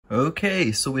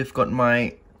Okay, so we've got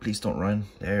my, please don't run,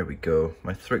 there we go,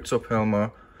 my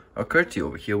Thrixopelma ockerti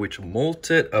over here, which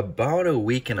molted about a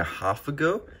week and a half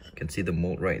ago. You can see the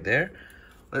mold right there.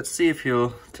 Let's see if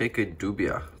he'll take a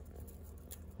dubia.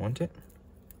 Want it?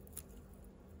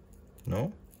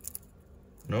 No?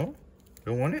 No?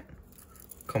 Don't want it?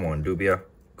 Come on, dubia,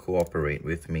 cooperate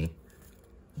with me.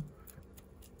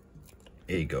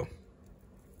 There you go.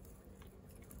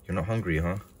 You're not hungry,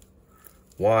 huh?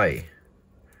 Why?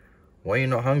 Why are you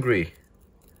not hungry?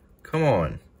 Come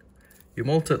on. You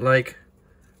molted like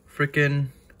freaking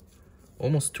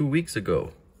almost 2 weeks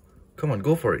ago. Come on,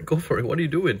 go for it. Go for it. What are you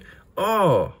doing?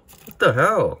 Oh, what the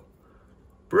hell?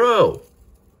 Bro.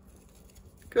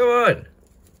 Come on.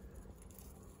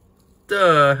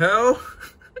 The hell?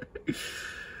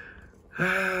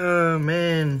 Ah,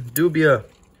 man. Dubia.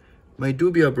 My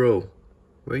dubia, bro.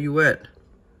 Where you at?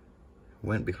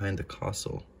 Went behind the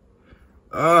castle.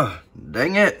 Ah,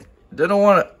 dang it. Didn't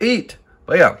want to eat.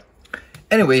 But yeah.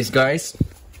 Anyways, guys.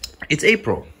 It's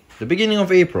April. The beginning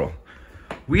of April.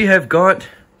 We have got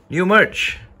new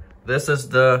merch. This is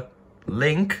the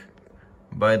link,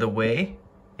 by the way.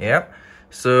 Yep.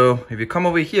 So, if you come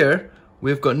over here,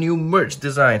 we've got new merch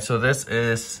design. So, this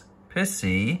is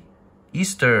PISSY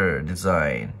Easter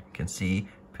design. You can see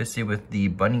PISSY with the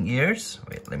bunny ears.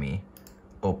 Wait, let me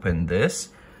open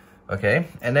this. Okay,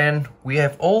 and then we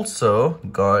have also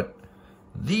got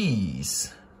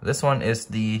these. This one is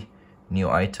the new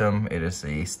item. It is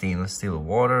a stainless steel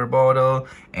water bottle,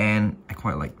 and I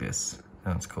quite like this.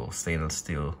 That's cool, stainless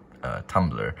steel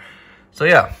tumbler. So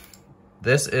yeah,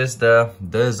 this is the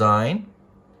design.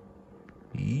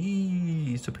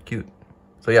 Eee, super cute.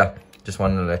 So yeah, just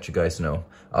wanted to let you guys know.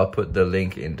 I'll put the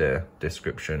link in the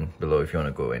description below if you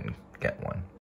want to go and get one.